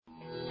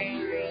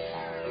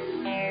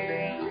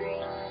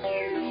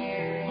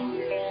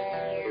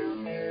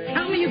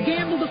me you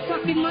gamble the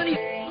fucking money.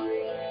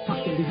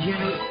 Fucking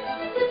degenerate.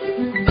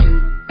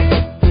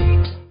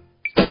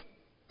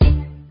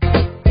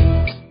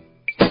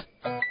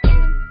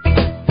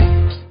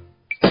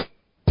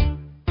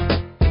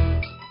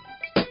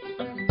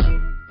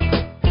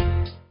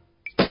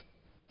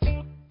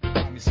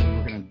 Obviously,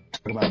 we're going to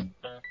talk about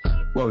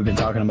what we've been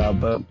talking about,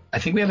 but I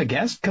think we have a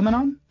guest coming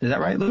on. Is that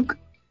right, Luke?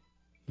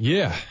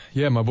 Yeah,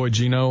 my boy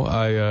Gino.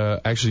 I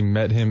actually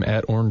met him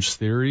at Orange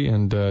Theory,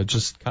 and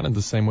just kind of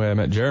the same way I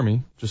met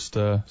Jeremy. Just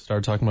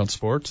started talking about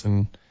sports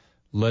and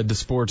led to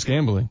sports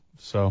gambling.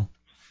 So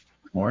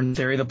Orange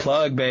Theory, the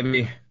plug,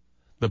 baby.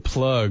 The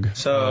plug.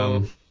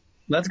 So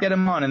let's get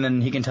him on, and then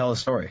he can tell a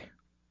story.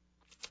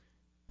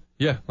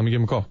 Yeah, let me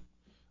give him a call.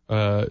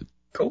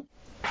 Cool.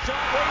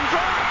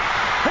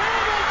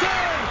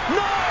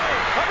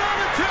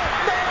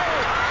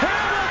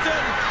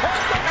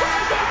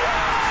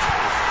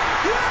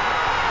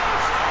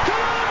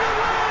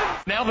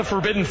 Now the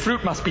forbidden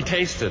fruit must be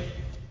tasted.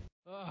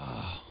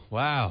 Oh,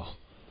 wow.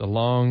 The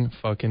long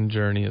fucking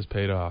journey has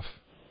paid off.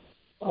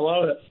 I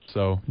love it.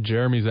 So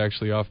Jeremy's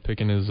actually off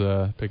picking his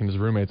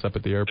roommates up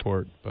at the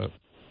airport. But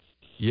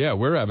yeah,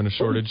 we're having a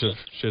shortage of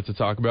shit to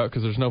talk about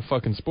because there's no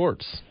fucking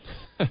sports.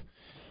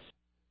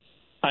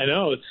 I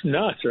know, it's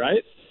nuts,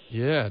 right?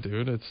 Yeah,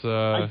 dude. It's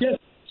I guess,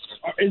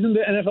 isn't the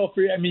NFL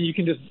free? I mean, you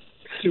can just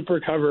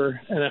super cover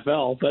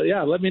NFL, but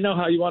yeah, let me know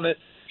how you want to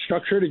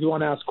structure it. If you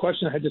want to ask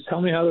questions, just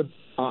tell me how to.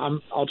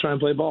 I'll try and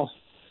play ball.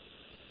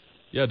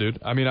 Yeah,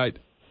 dude. I mean, I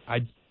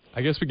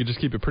guess we could just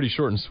keep it pretty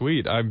short and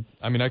sweet. I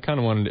mean, I kind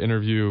of wanted to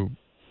interview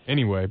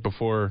anyway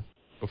before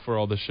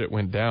all this shit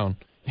went down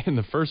in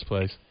the first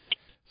place.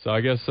 So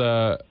I guess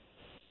a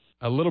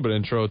little bit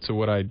intro to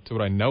what I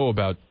know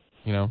about,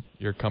 you know,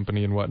 your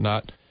company and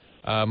whatnot.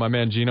 My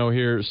man Gino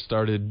here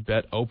started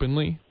Bet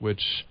Openly,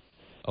 which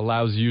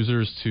allows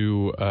users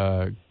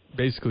to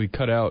basically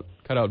cut out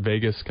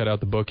Vegas, cut out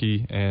the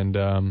bookie,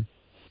 and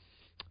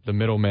the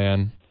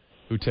middleman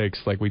who takes,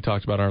 like we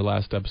talked about in our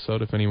last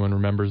episode, if anyone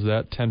remembers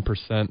that,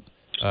 10%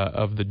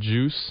 of the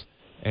juice.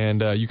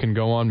 And you can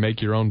go on, make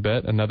your own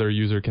bet. Another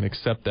user can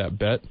accept that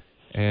bet.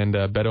 And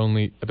Bet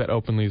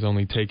Openly is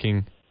only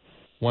taking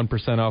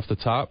 1% off the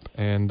top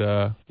and,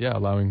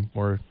 allowing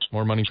more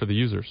money for the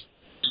users.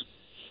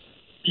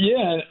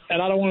 Yeah,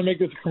 and I don't want to make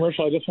this a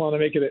commercial. I just want to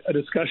make it a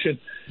discussion.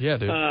 Yeah,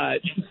 dude.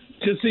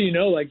 Just so you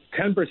know, like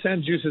 10%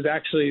 juice is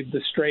actually the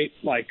straight,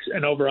 like,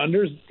 and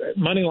over-unders.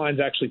 Money line's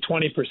actually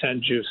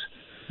 20% juice.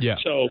 Yeah.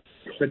 So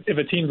if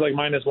a team's like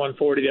minus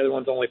 140, the other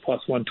one's only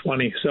plus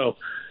 120. So,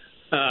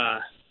 I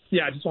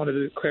just wanted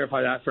to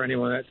clarify that for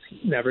anyone that's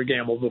never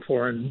gambled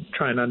before and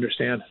trying to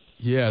understand.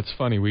 Yeah, it's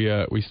funny.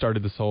 We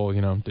started this whole,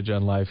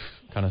 Degen Life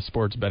kind of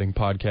sports betting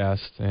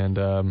podcast, and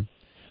a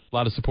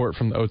lot of support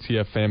from the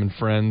OTF fam and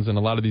friends, and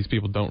a lot of these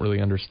people don't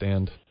really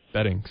understand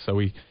betting. So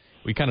we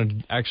kind of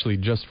actually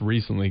just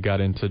recently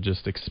got into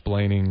just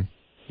explaining,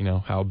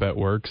 how bet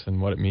works and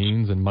what it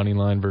means and money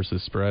line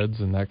versus spreads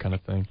and that kind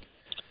of thing.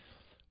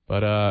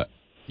 But,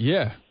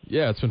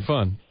 it's been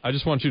fun. I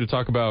just want you to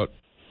talk about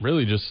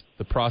really just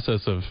the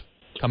process of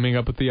coming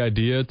up with the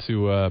idea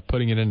to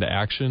putting it into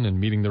action and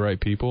meeting the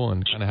right people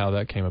and kind of how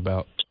that came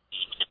about.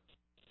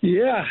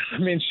 Yeah, I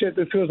mean,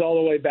 this goes all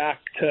the way back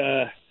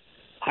to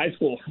high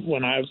school.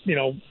 When I was,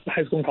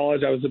 high school and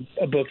college, I was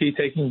a bookie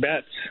taking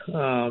bets.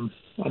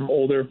 I'm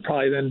older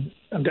I'm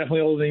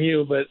definitely older than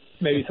you, but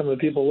maybe some of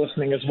the people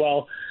listening as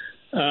well.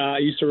 I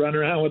used to run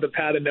around with a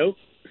pad of notes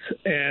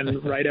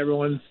and write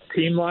everyone's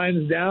team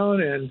lines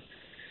down, and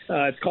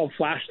it's called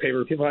flash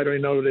paper. People I don't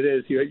even know what it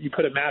is. You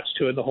put a match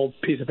to it, and the whole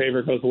piece of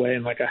paper goes away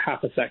in like a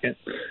half a second.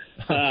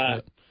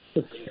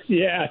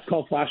 It's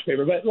called flash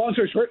paper. But long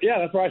story short,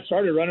 that's where I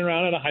started, running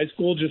around out of high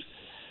school, just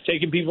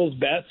taking people's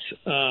bets.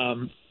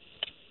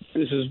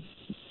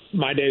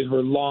 My days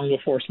were long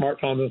before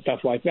smartphones and stuff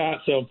like that.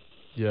 So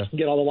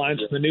get all the lines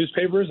from the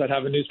newspapers. I'd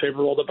have a newspaper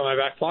rolled up in my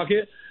back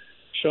pocket,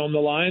 show them the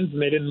lines,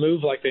 and they didn't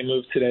move like they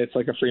move today. It's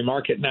like a free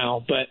market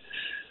now. But,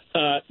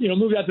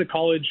 moved out to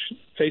college,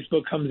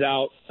 Facebook comes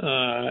out,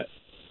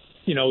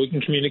 we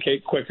can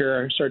communicate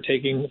quicker, start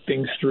taking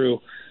things through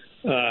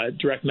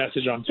direct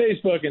message on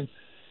Facebook. And,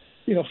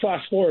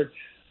 fast forward,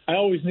 I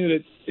always knew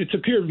that it's a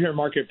peer-to-peer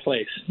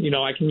marketplace.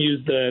 I can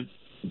use the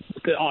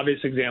obvious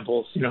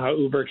examples, how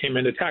Uber came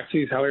into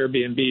taxis, how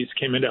Airbnbs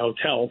came into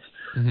hotels.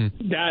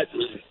 Mm-hmm. That,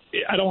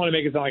 I don't want to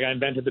make it sound like I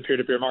invented the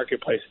peer-to-peer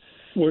marketplace.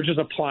 We're just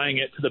applying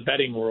it to the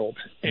betting world.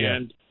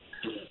 And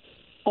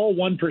all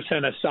 1%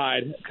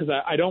 aside, because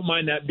I don't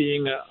mind that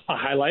being a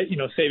highlight.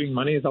 Saving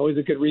money is always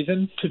a good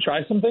reason to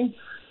try something.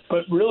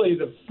 But really,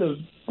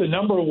 the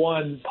number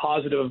one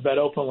positive of Bet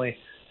Openly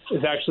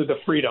is actually the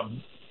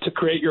freedom to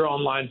create your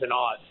own lines and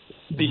odds.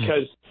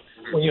 Because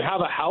when you have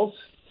a house,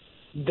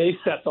 they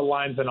set the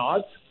lines and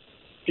odds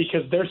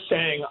because they're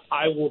saying,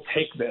 I will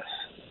take this.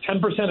 10%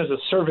 is a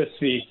service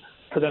fee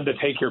for them to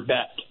take your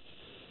bet.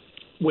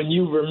 When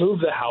you remove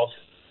the house,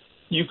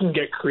 you can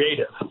get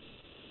creative.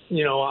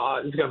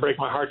 It's going to break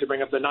my heart to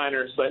bring up the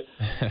Niners, but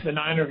the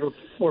Niners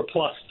were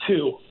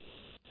 +2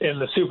 in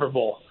the Super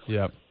Bowl.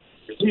 Yep.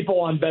 People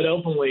on Bet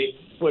Openly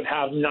would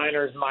have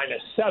Niners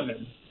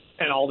 -7,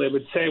 and all they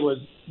would say was,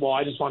 well,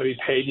 I just want to be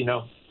paid,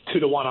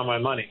 2-1 on my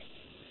money.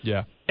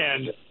 Yeah.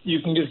 And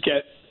you can just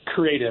get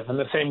creative, and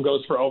the same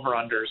goes for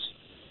over-unders.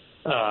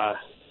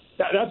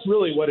 That's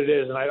really what it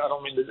is, and I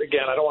don't mean to,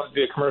 again, I don't want to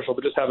be a commercial,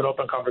 but just have an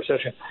open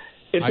conversation.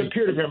 It's a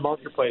peer-to-peer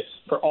marketplace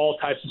for all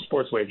types of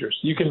sports wagers.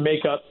 You can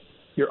make up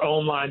your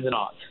own lines and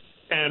odds,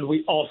 and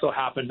we also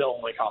happen to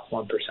only cost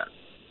 1%.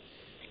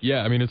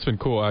 Yeah, I mean, it's been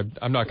cool.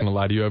 I'm not going to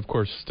lie to you. Of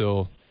course,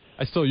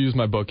 I still use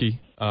my bookie,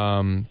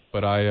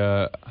 but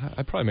I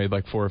probably made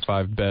like 4 or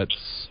 5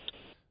 bets,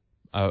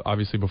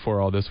 obviously before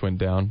all this went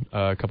down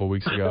a couple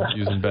weeks ago,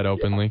 using Bet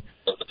Openly.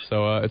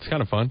 So it's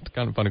kind of fun. It's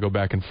kind of fun to go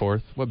back and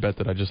forth. What bet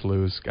did I just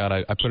lose? God,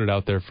 I put it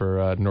out there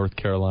for North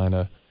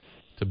Carolina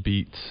to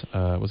beat,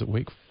 was it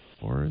Wake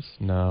Forest?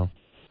 No.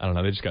 I don't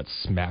know. They just got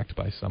smacked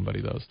by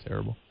somebody. That was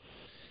terrible.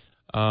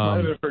 Might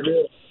have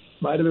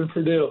been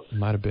Purdue.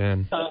 Might have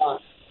been. Oh,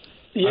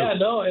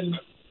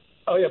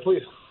 yeah,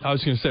 please. I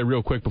was going to say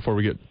real quick before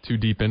we get too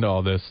deep into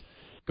all this,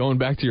 going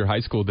back to your high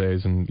school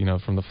days and,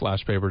 from the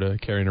flash paper to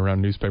carrying around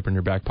a newspaper in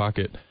your back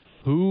pocket,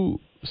 who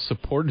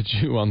supported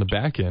you on the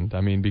back end?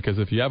 I mean, because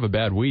if you have a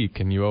bad week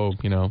and you owe,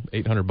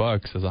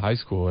 $800 as a high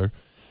schooler.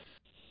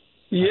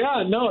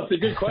 Yeah, no, it's a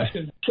good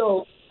question.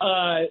 So,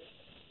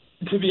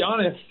 to be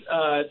honest,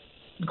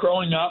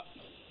 growing up,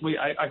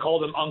 I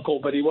called him Uncle,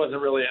 but he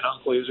wasn't really an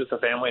uncle. He was just a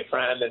family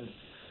friend, and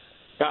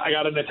I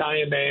got an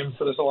Italian name,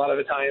 so there's a lot of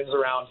Italians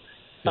around.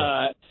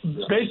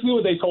 Basically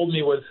what they told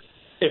me was,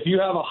 if you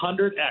have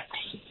 100x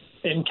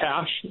in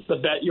cash, the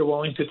bet you're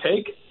willing to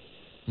take,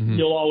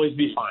 you'll always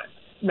be fine.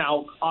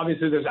 Now,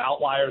 obviously, there's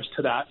outliers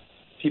to that.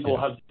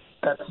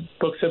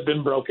 Books have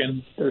been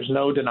broken. There's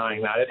no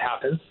denying that. It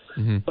happens.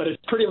 But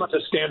it's pretty much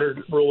a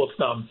standard rule of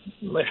thumb.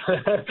 We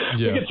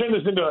can turn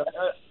this into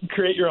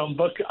create your own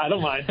book. I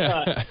don't mind.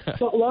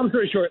 So long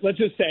story short, let's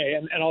just say,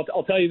 and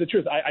I'll tell you the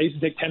truth, I used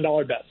to take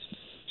 $10 bets.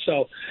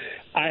 So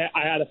I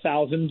had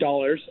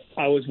 $1,000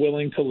 I was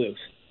willing to lose.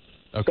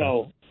 Okay.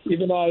 So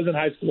even though I was in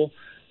high school,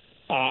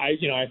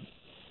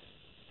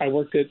 I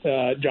worked at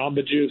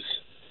Jamba Juice,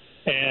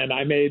 and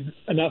I made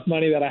enough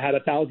money that I had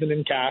 $1,000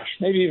 in cash,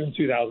 maybe even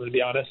 $2,000 to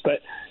be honest,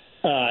 but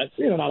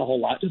not a whole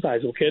lot, just a high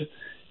school kid.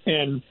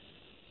 And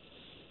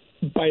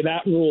by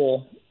that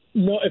rule,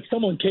 if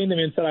someone came to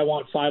me and said I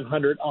want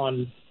 500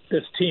 on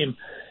this team,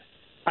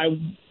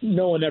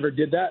 no one ever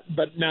did that,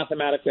 but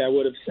mathematically I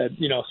would have said,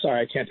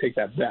 sorry, I can't take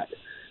that bet.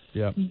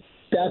 Yeah.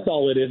 That's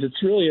all it is.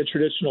 It's really a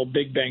traditional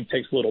big bank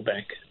takes little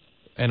bank.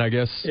 And I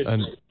guess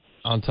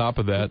on top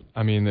of that,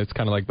 I mean, it's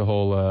kind of like the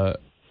whole,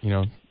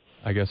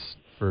 I guess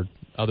for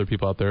other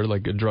people out there,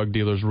 like a drug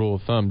dealer's rule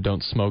of thumb,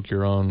 don't smoke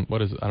your own,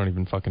 what is it? I don't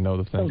even fucking know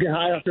the thing. Don't get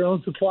high off your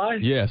own supply?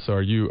 Yeah, so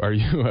were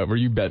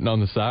you betting on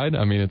the side?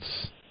 I mean,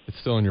 it's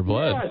still in your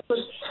blood. Yeah, but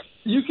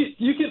you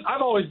can,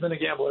 I've always been a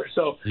gambler,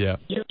 so yeah.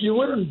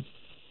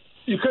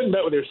 You couldn't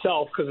bet with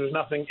yourself because there's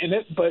nothing in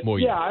it. But,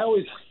 I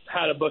always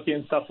had a bookie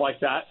and stuff like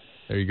that.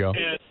 There you go.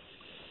 And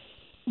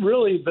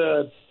really,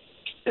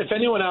 if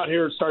anyone out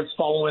here starts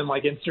following,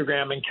 like,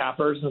 Instagram and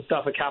cappers and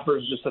stuff, a capper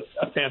is just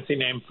a fancy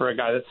name for a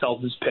guy that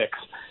sells his picks.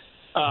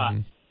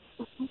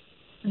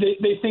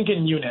 They think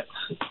in units.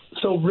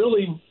 So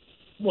really,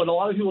 what a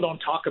lot of people don't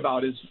talk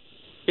about is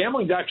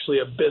gambling's actually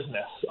a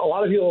business. A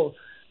lot of people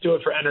do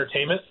it for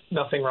entertainment.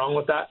 Nothing wrong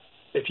with that.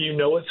 If you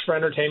know it's for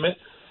entertainment,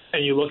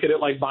 and you look at it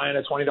like buying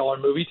a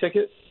 $20 movie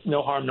ticket,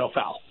 no harm, no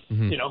foul.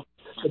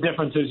 The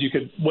difference is you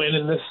could win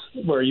in this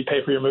where you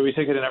pay for your movie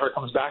ticket and it never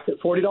comes back at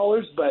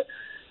 $40. But,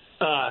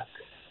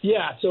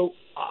 so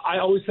I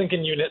always think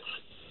in units.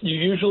 You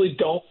usually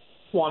don't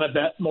want to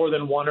bet more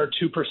than 1 or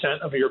 2%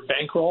 of your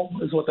bankroll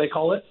is what they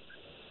call it.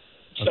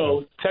 Okay.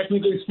 So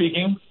technically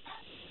speaking,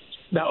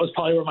 that was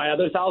probably where my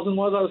other 1,000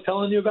 was I was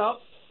telling you about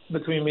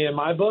between me and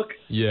my book.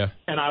 Yeah.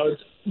 And I would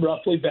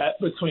roughly bet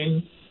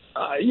between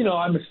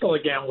I'm still a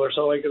gambler,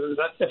 so like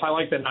if I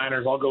like the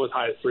Niners, I'll go as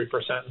high as 3%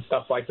 and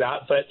stuff like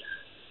that. But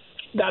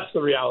that's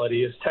the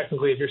reality. Is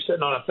technically, if you're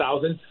sitting on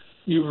 1,000,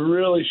 you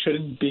really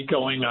shouldn't be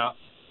going up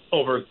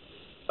over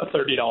a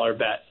 $30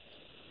 bet.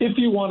 If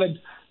you wanted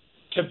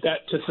to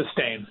bet to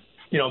sustain,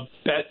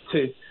 bet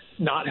to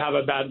not have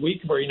a bad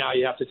week where now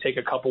you have to take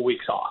a couple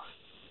weeks off.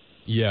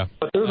 Yeah.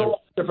 But there's a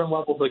lot of different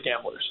levels of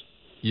gamblers.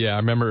 Yeah, I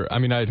remember. I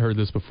mean, I had heard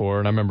this before,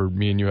 and I remember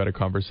me and you had a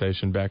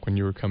conversation back when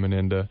you were coming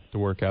in to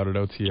work out at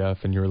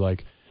OTF, and you were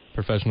like,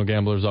 professional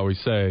gamblers always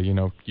say,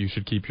 you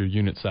should keep your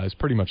unit size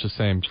pretty much the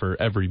same for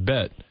every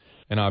bet.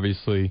 And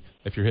obviously,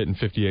 if you're hitting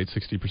 58,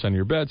 60% of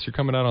your bets, you're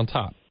coming out on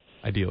top,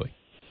 ideally.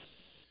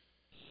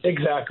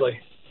 Exactly.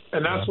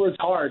 And that's where it's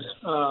hard.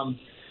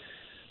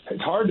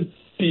 It's hard to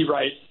be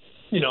right,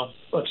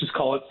 let's just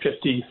call it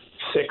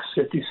 56,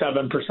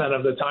 57%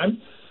 of the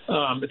time.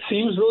 It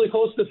seems really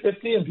close to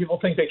 50, and people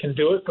think they can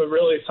do it, but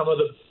really some of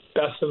the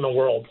best in the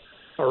world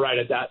are right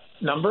at that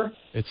number.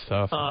 It's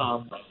tough.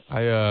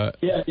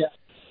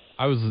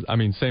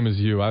 Same as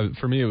you.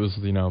 For me, it was,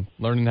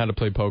 learning how to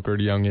play poker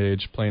at a young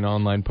age, playing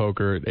online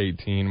poker at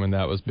 18 when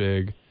that was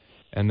big.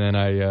 And then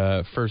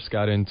I first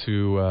got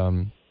into,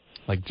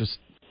 I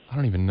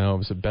don't even know, it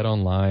was a Bet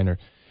Online or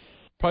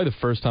probably the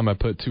first time I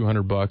put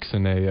 $200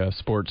 in a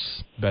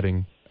sports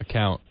betting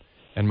account.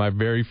 And my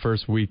very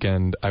first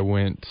weekend, I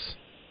won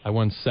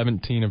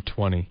 17 of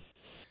 20.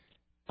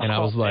 And I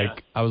was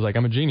like,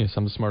 I'm a genius.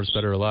 I'm the smartest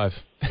bettor alive.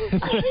 I'm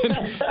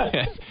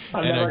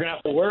never going to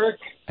have to work.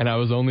 And I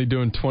was only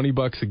doing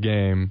 $20 a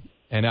game.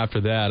 And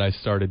after that, I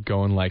started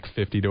going like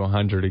 50 to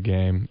 100 a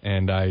game.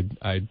 And I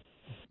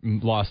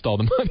lost all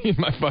the money in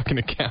my fucking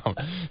account.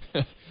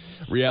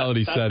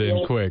 Reality set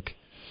in quick.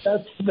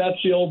 That's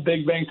the old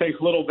big bank takes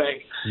little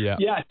bank. Yeah.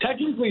 Yeah,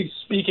 technically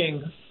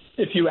speaking,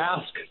 if you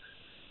ask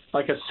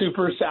like a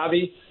super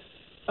savvy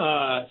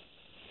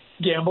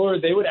gambler,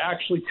 they would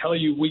actually tell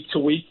you week to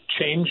week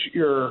change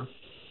your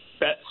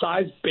bet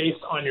size based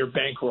on your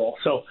bankroll.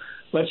 So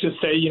let's just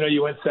say,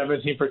 you went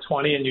 17 for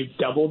 20 and you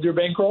doubled your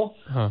bankroll.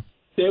 Huh.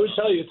 They would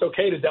tell you it's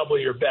okay to double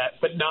your bet,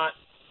 but not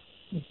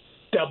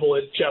double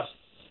it just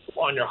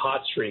on your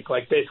hot streak.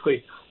 Like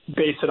basically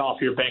base it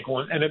off your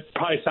bankroll. And it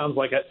probably sounds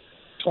like at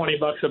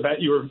 $20 a bet,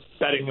 you were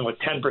betting with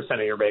 10% of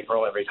your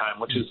bankroll every time,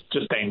 which is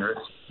just dangerous.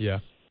 Yeah.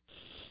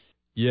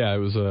 Yeah, it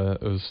was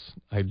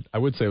I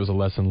would say it was a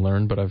lesson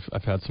learned, but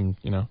I've had some,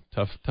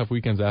 tough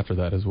weekends after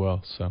that as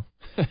well. So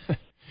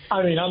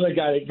I mean, I'm the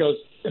guy that goes,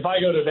 if I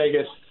go to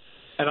Vegas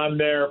and I'm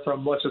there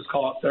from, let's just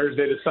call it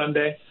Thursday to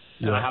Sunday,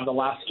 and I have the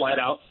last flight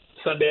out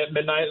Sunday at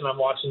midnight and I'm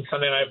watching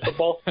Sunday Night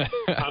Football,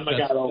 I'm the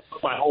guy that'll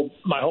put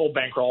my whole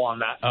bankroll on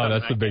that. Oh,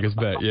 that's the biggest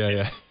bet.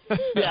 Yeah.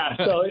 Yeah,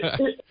 so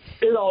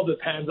it all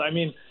depends. I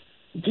mean,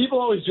 people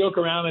always joke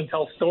around and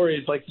tell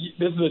stories like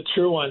this is a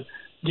true one.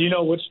 Do you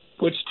know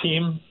which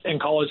team in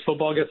college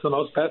football gets the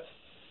most bets?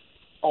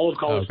 All of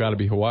college. Oh, got to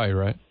be Hawaii,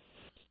 right?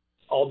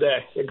 All day,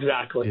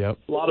 exactly. Yep.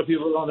 A lot of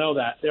people don't know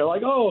that. They're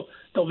like, oh,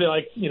 they'll be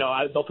like,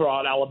 they'll throw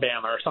out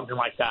Alabama or something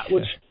like that,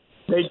 which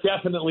they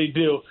definitely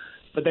do,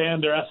 but they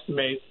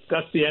underestimate.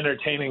 That's the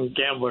entertaining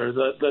gambler,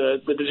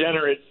 the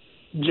degenerate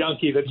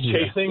junkie that's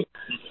chasing.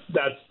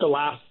 That's the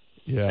last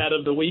bet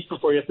of the week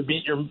before you have to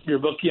beat your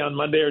bookie on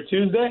Monday or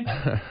Tuesday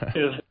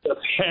is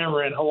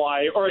hammering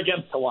Hawaii or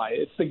against Hawaii.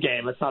 It's the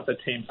game. It's not the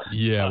team.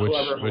 Yeah, which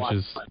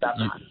is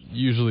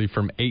usually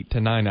from 8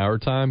 to 9 our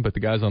time, but the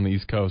guys on the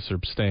East Coast are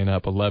staying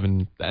up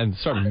 11 and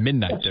starting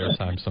midnight their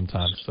time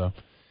sometimes. So.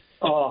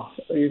 Oh,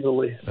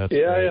 easily. That's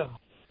great.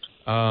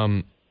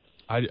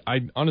 I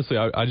honestly,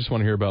 I just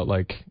want to hear about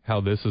like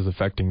how this is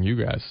affecting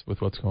you guys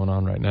with what's going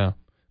on right now.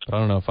 But I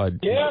don't know if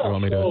you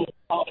want me to.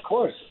 Of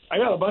course. I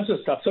got a bunch of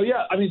stuff. So,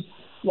 yeah, I mean,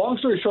 long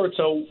story short,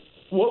 so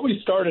what we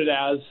started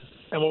as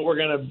and what we're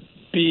going to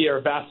be are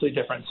vastly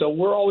different. So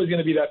we're always going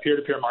to be that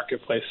peer-to-peer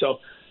marketplace. So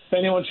if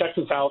anyone checks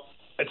us out,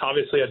 it's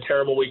obviously a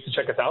terrible week to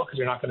check us out because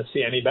you're not going to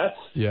see any bets.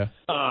 Yeah.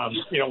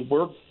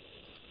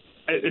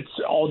 It's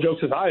all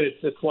jokes aside.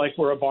 It's like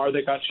we're a bar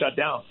that got shut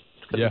down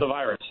because of the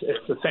virus.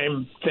 It's the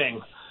same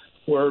thing.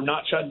 We're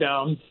not shut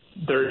down.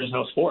 There is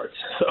no sports.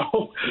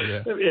 So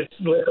it's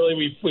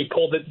literally we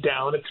pulled it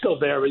down. It's still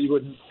there, but you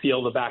wouldn't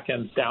feel the back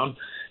end's down.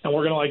 And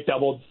we're going to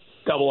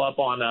double up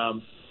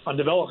on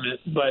development.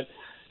 But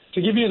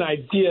to give you an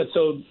idea,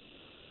 so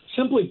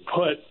simply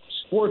put,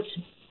 sports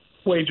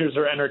wagers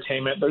are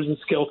entertainment. There's a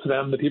skill to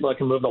them, the people that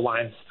can move the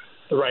lines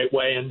the right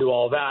way and do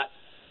all that.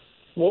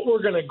 What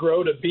we're going to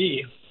grow to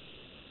be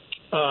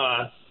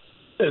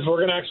is we're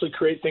going to actually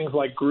create things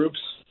like groups.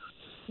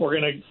 We're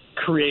going to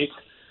create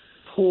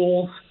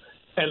pools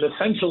and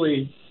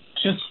essentially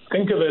just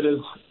think of it as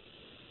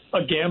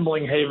a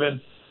gambling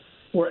haven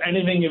where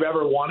anything you've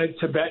ever wanted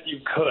to bet, you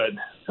could.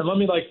 And let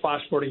me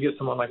flash forward and get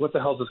someone like, what the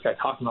hell is this guy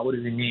talking about? What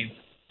does he mean?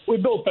 We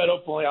built Bet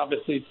Openly,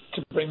 obviously,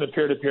 to bring the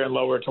peer-to-peer and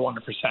lower it to 100%.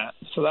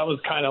 So that was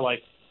kind of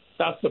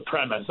that's the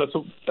premise.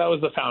 That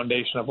was the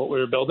foundation of what we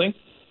were building.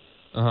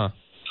 Uh-huh.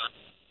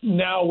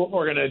 Now what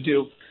we're going to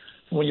do,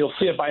 when you'll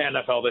see it by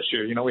NFL this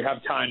year, we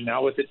have time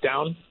now with it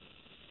down,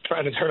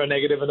 trying to turn a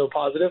negative into a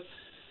positive.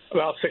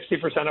 About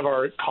 60% of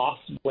our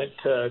costs went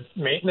to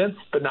maintenance,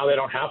 but now they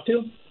don't have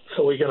to.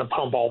 So we're going to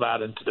pump all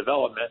that into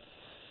development.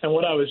 And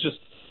what I was just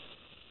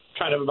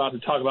kind of about to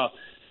talk about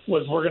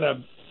was we're going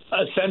to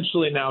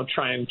essentially now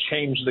try and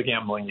change the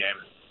gambling game.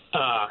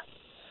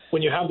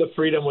 When you have the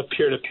freedom with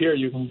peer-to-peer,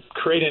 you can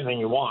create anything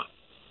you want.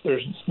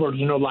 There's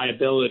no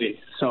liability.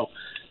 So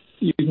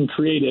you can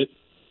create it,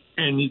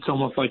 and it's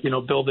almost like,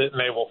 build it and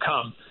they will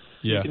come.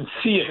 Yeah. You can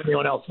see if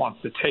anyone else wants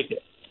to take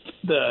it.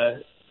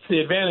 The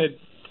advantage,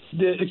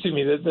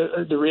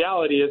 the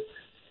reality is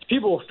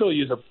people will still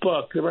use a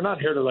book. We're not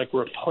here to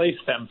replace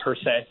them per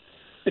se.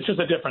 It's just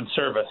a different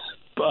service.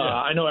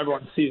 I know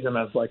everyone sees them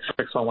as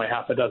six one way,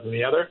 half a dozen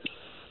the other.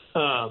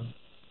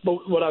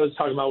 But what I was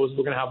talking about was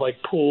we're going to have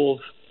pools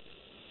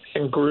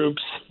and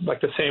groups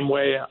the same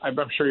way. I'm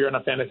sure you're in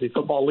a fantasy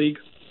football league.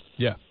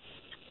 Yeah.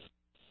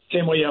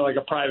 Same way you have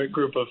a private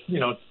group of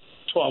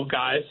 12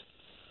 guys.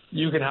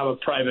 You can have a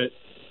private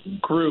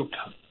group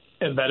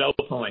and bet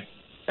openly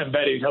and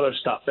bet each other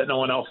stuff that no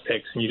one else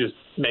takes, and you just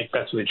make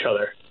bets with each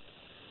other.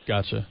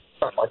 Gotcha.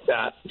 Stuff like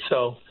that.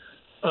 So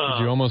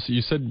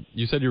you said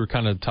you were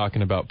kind of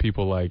talking about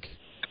people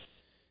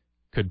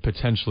could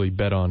potentially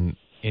bet on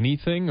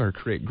anything or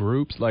create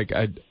groups.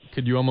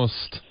 Could you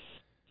almost,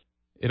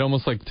 it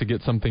almost like to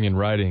get something in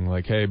writing,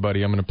 like, hey,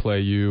 buddy, I'm going to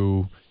play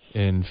you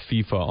in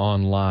FIFA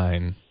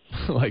online.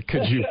 Like,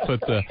 could you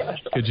put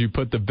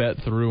the bet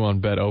through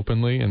on Bet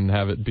Openly and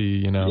have it be,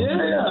 you know?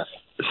 Yeah.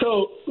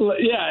 So,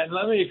 yeah, and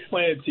let me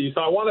explain it to you.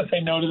 So I want to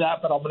say no to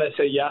that, but I'm going to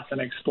say yes and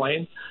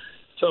explain.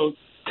 So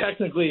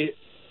technically,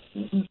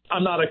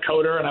 I'm not a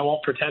coder, and I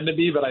won't pretend to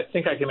be, but I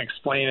think I can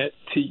explain it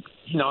to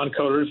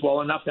non-coders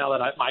well enough now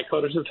that my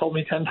coders have told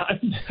me 10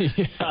 times.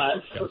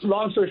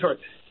 Long story short,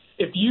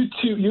 if you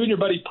and your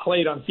buddy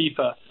played on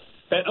FIFA,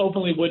 Bet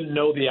Openly wouldn't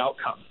know the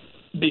outcome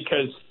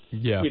because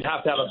we'd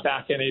have to have a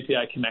back-end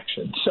API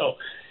connection. So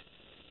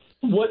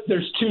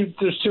there's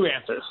two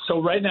answers.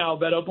 So right now,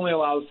 Bet Openly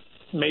allows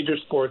major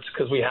sports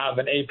because we have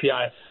an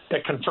API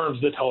that confirms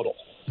the total.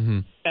 Mm-hmm.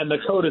 And the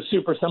code is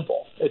super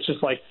simple. It's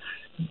just like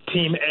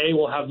Team A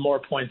will have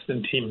more points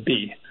than Team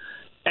B.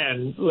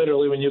 And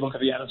literally when you look at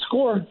the end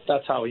score,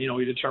 that's how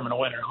we determine a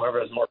winner, whoever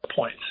has more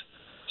points.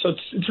 So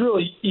it's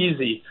really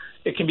easy.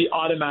 It can be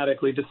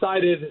automatically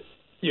decided.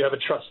 You have a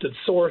trusted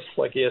source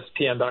like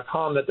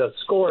ESPN.com that does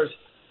scores.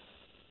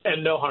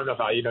 And no harm, no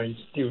foul.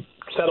 You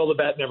settle the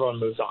bet and everyone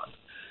moves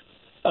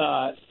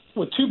on.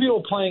 With two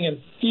people playing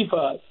in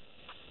FIFA,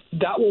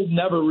 that will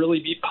never really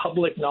be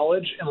public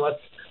knowledge unless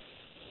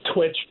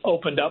Twitch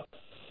opened up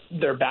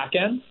their back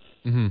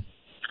end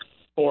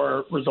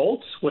or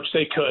results, which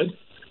they could,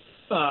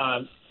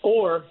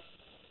 or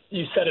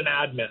you set an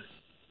admin.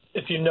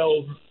 If you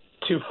know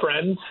two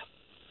friends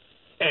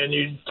and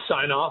you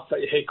sign off that,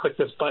 hey, click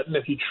this button,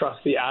 if you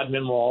trust the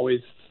admin will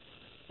always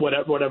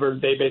whatever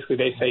they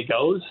say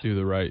goes. Do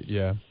the right,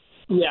 yeah.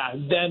 Yeah,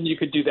 then you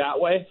could do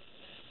that way.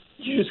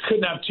 You just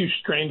couldn't have two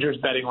strangers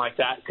betting like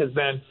that because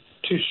then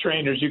two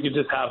strangers, you could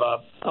just have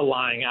a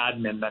lying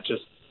admin that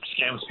just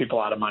scams people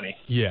out of money.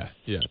 Yeah,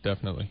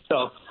 definitely.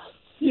 So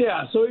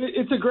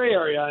it's a gray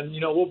area, and,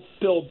 we'll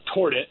build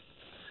toward it.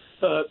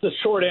 The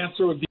short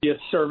answer would be a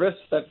service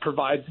that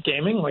provides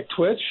gaming like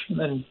Twitch,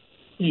 and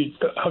you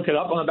hook it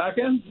up on the back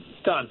end,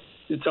 done.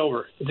 It's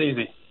over. It's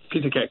easy.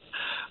 Piece of cake.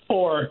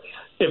 Or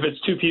if it's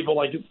two people,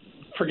 like,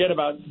 forget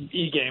about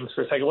e-games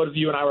for a second. What if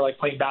you and I were, like,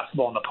 playing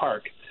basketball in the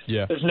park?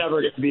 Yeah. There's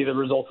never going to be the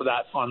result of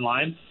that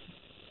online.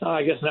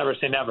 I guess never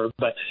say never,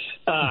 but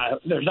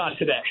there's not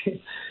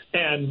today.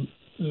 And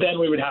then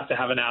we would have to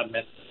have an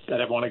admin that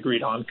everyone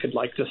agreed on could,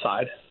 like,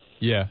 decide.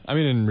 Yeah. I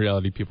mean, in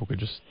reality, people could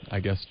just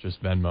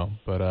Venmo.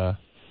 But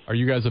are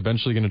you guys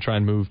eventually going to try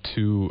and move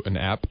to an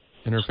app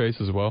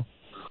interface as well?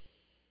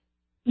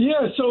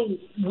 Yeah, so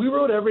we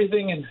wrote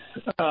everything, and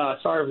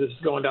sorry if this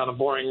is going down a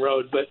boring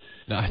road, but...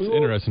 No, it's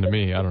interesting to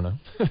me. I don't know.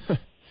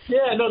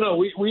 Yeah, no.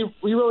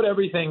 We wrote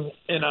everything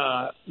in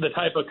the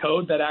type of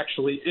code that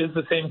actually is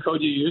the same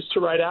code you use to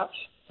write apps.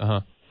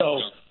 Uh-huh.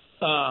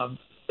 So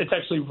it's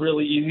actually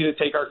really easy to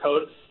take our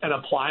code and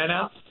apply an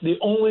app. The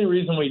only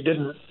reason we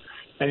didn't,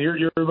 and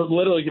you're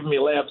literally giving me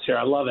layups here,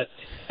 I love it.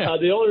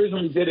 The only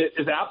reason we did it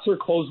is apps are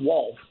closed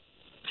walled.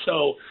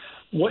 So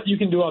what you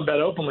can do on Bet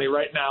Openly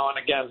right now, and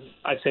again,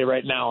 I say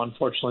right now,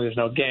 unfortunately there's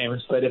no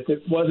games, but if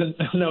it wasn't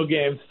no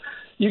games,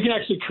 you can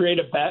actually create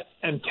a bet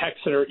and text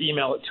it or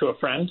email it to a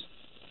friend.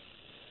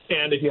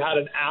 And if you had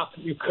an app,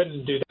 you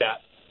couldn't do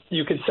that.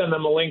 You could send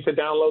them a link to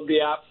download the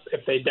app.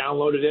 If they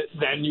downloaded it,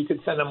 then you could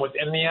send them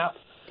within the app.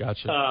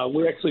 Gotcha.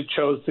 We actually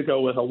chose to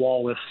go with a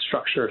wall-less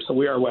structure, so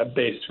we are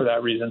web-based for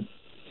that reason.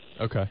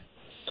 Okay.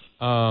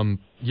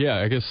 Yeah,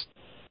 I guess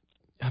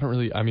I don't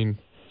really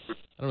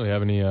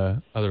have any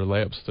other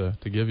layups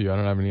to give you. I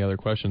don't have any other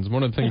questions.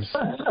 One of the things,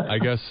 I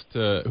guess,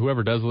 to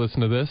whoever does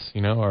listen to this,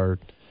 our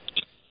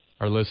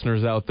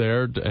listeners out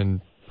there,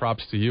 and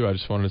props to you. I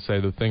just wanted to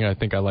say the thing I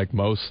think I like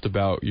most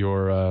about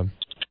your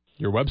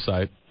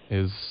website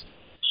is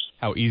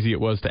how easy it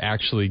was to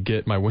actually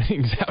get my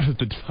winnings out of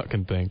the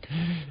fucking thing.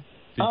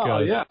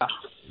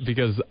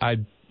 Because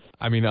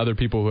I mean, other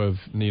people who have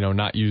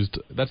not used.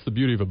 That's the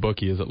beauty of a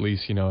bookie is at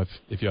least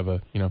if you have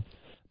a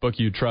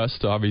bookie you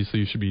trust, obviously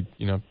you should be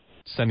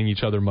sending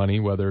each other money,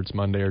 whether it's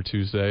Monday or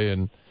Tuesday,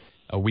 and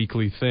a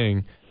weekly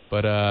thing.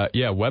 But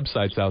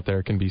websites out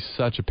there can be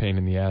such a pain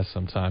in the ass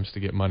sometimes to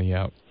get money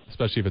out,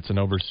 especially if it's an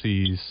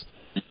overseas,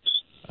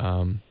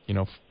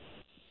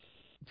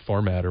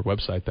 format or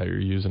website that you're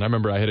using. I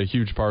remember I hit a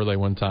huge parlay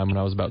one time when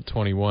I was about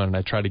 21, and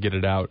I tried to get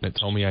it out, and it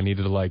told me I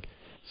needed to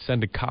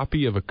send a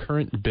copy of a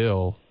current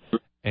bill,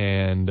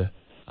 and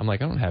I'm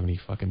like, I don't have any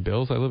fucking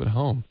bills. I live at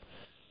home.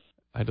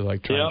 I had to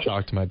try and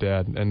talk to my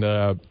dad,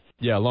 and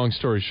long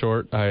story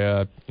short,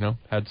 I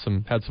had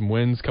some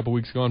wins a couple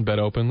weeks ago on Bet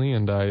Openly,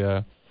 and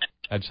I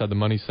just had the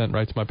money sent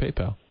right to my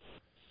PayPal.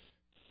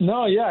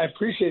 No, yeah, I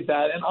appreciate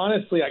that. And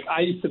honestly, I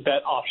used to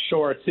bet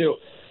offshore too,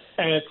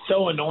 and it's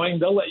so annoying.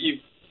 They'll let you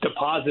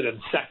deposit in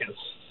seconds.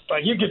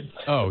 You could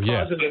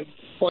deposit in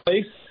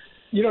place.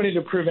 You don't need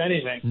to prove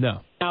anything.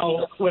 No.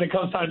 Now, when it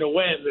comes time to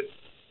win,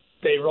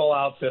 they roll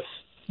out this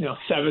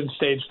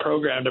 7-stage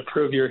program to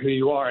prove you're who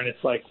you are, and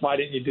it's like, why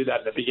didn't you do that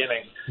in the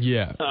beginning?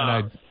 Yeah,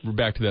 and we're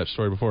back to that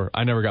story before.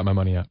 I never got my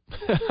money out.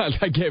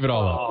 I gave it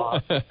all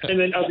up. And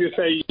then I was going to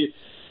say,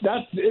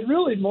 it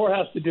really more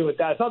has to do with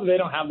that. It's not that they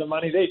don't have the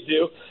money. They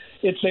do.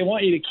 they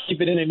want you to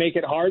keep it in and make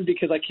it hard,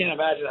 because I can't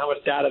imagine how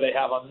much data they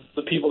have on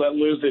the people that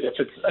lose it if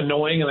it's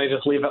annoying and they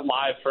just leave it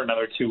live for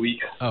another 2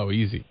 weeks. Oh,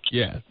 easy.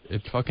 Yeah,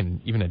 it's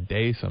fucking even a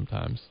day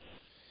sometimes.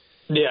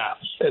 Yeah,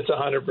 it's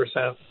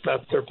 100%.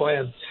 That's their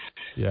plan.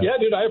 Yeah,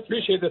 dude, I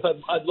appreciate this.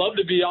 I'd love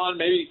to be on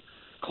maybe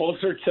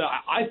closer to.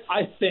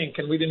 I think,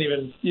 and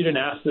you didn't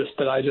ask this,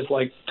 but I just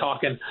like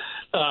talking.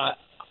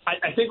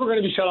 I think we're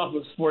going to be shut off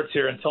of sports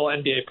here until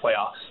NBA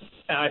playoffs,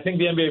 and I think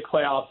the NBA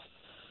playoffs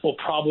will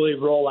probably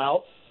roll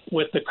out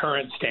with the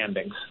current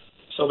standings.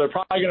 So they're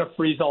probably going to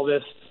freeze all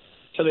this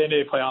to the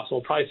NBA playoffs.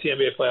 We'll probably see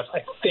NBA playoffs.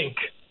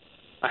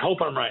 I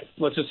hope I'm right.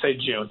 Let's just say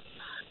June.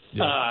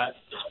 Yeah.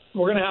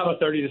 We're going to have a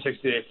 30 to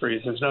 60 day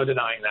freeze. There's no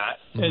denying that.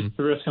 Mm-hmm. It's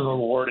the risk and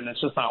reward, and it's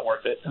just not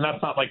worth it. And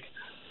that's not like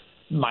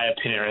my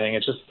opinion or anything.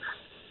 It's just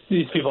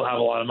these people have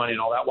a lot of money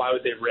and all that. Why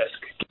would they risk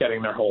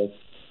getting their whole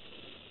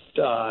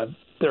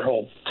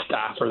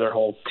staff or their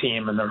whole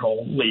team and their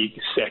whole league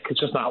sick? It's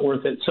just not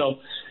worth it. So,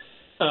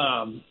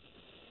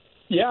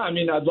 I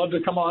mean, I'd love to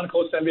come on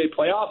close to NBA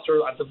playoffs,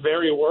 or at the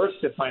very worst,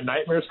 if my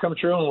nightmares come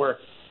true and we're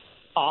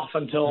off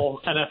until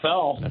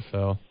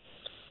NFL.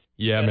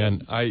 Yeah,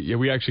 man.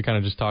 We actually kind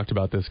of just talked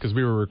about this because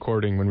we were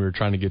recording when we were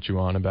trying to get you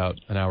on about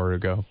an hour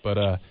ago.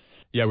 But,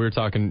 we were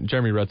talking.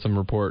 Jeremy read some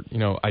report,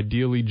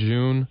 ideally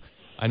June.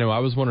 I know I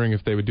was wondering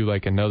if they would do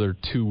like another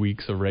 2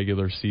 weeks of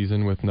regular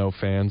season with no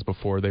fans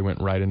before they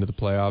went right into the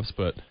playoffs.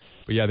 But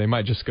yeah, they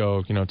might just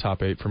go,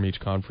 top 8 from each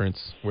conference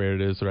where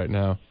it is right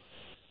now.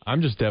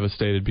 I'm just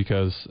devastated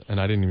because,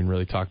 and I didn't even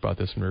really talk about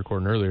this when we were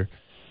recording earlier,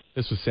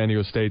 this was San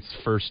Diego State's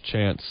first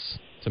chance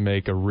to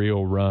make a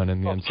real run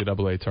in the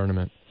NCAA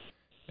tournament.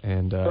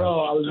 And Bro,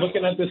 I was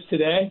looking at this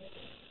today.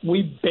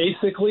 We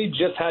basically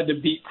just had to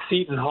beat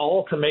Seton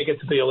Hall to make it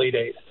to the Elite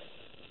Eight.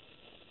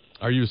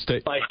 Are you a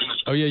State?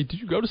 Oh, yeah. Did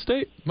you go to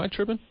State? Am I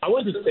tripping? I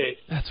went to State.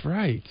 That's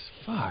right.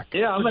 Fuck.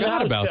 Yeah, I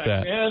forgot about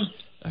that. Man.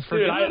 I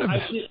forgot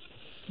about it.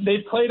 They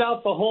played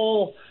out the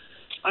whole.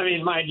 I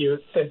mean, mind you,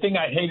 the thing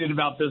I hated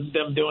about them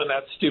doing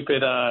that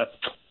stupid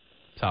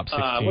top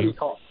 16. What do you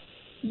call it?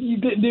 You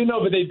do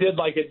know, but they did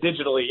like it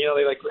digitally.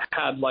 They like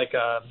had like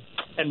a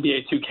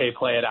NBA 2K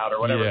play it out or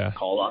whatever it's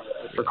called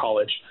for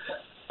college.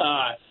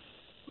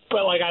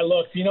 But like I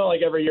looked,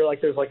 like every year,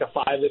 like there's like a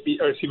 12 that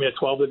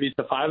beats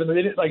the 5, and they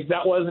didn't, like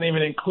that wasn't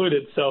even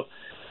included. So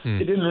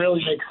it didn't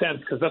really make sense,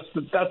 because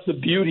that's the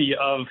beauty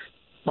of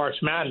March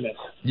Madness.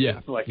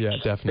 Yeah,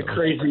 definitely. The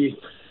crazy,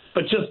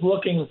 but just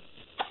looking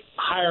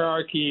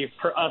hierarchy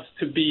for us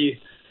to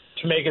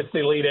make it to the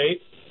Elite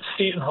Eight.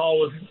 Seton Hall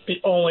was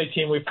the only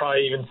team we've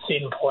probably even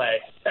seen play.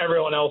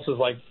 Everyone else was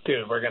like,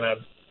 dude, we're gonna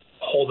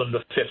hold them to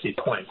 50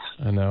 points.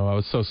 I know. I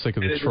was so sick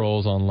of the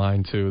trolls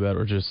online too that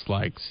were just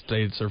like,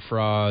 states are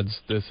frauds,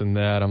 this and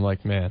that. I'm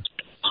like, man,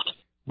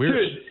 dude,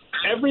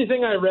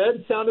 everything I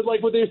read sounded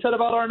like what they said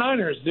about our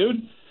Niners,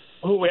 dude.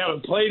 We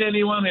haven't played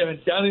anyone, we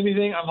haven't done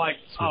anything. I'm like,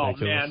 oh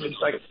man,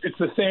 it's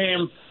the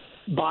same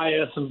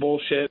bias and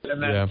bullshit.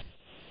 And then,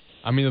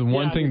 I mean, the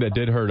one thing that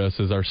did hurt us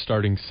is our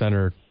starting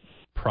center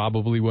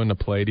probably wouldn't have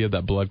played. He had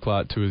that blood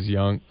clot to his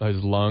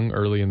lung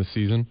early in the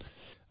season.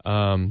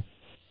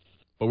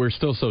 But we're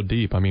still so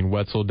deep. I mean,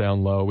 Wetzel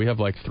down low. We have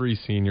like 3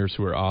 seniors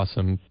who are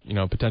awesome.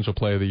 Potential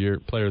player of the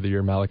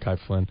year, Malachi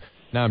Flynn.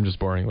 Now I'm just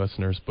boring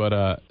listeners.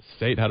 But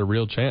State had a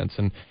real chance.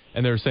 And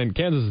they were saying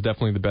Kansas is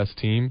definitely the best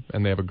team,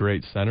 and they have a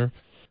great center.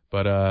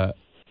 But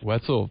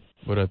Wetzel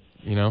would have,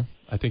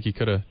 I think he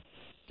could have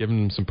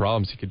given him some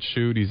problems. He could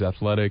shoot. He's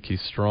athletic.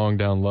 He's strong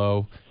down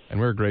low. And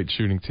we're a great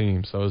shooting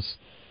team. So it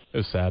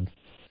was sad.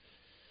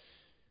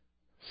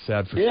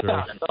 Sad for sure.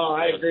 Yeah,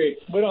 I agree.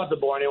 We don't have to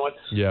bore anyone.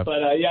 Yeah.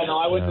 But,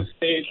 I went to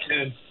State,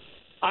 and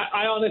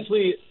I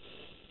honestly,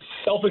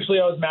 selfishly,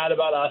 I was mad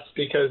about us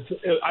because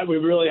we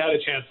really had a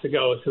chance to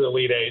go to the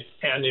Elite Eight,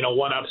 and,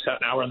 one upset,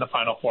 now we're in the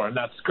Final Four, and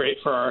that's great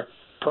for our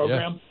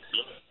program. Yeah.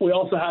 We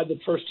also had the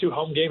first 2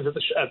 home games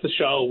at the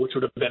show, which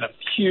would have been a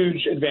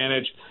huge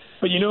advantage.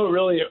 But, what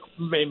really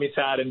made me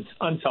sad and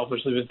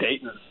unselfishly was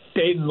Dayton.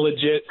 Dayton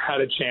legit had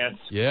a chance.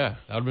 Yeah,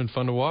 that would have been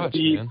fun to watch,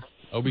 man.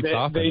 Obi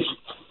Toppin.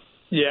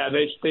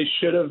 They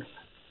should have.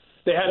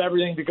 They had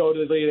everything to go to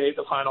the Elite Eight,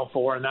 the Final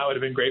Four, and that would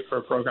have been great for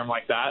a program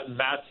like that. And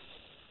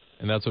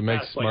that's what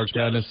makes March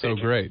Madness so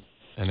great.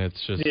 And it's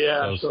just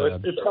so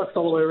sad. It sucks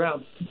all the way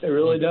around. It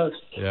really does.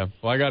 Yeah.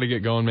 Well, I got to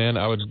get going, man.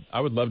 I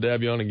would love to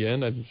have you on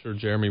again. I'm sure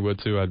Jeremy would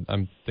too. I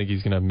think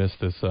he's gonna miss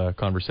this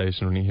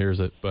conversation when he hears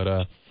it.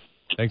 But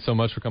thanks so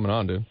much for coming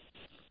on, dude.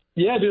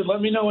 Yeah, dude.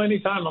 Let me know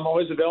anytime. I'm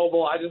always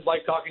available. I just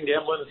like talking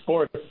gambling and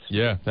sports.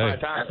 Yeah. Hey,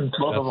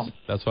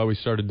 that's why we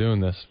started doing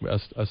this.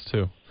 Us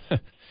too.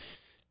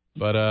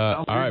 But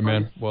all right,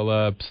 man.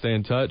 Well, stay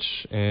in touch,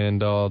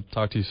 and I'll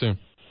talk to you soon.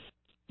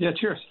 Yeah.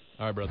 Cheers.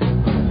 All right, brother.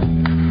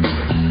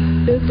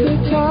 It's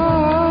the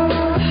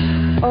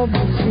time of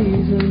the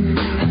season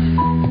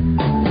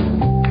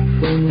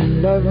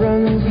when love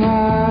runs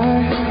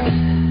high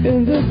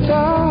in the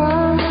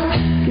sky.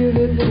 Give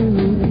it to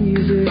me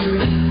easy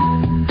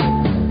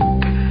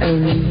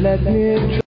and let me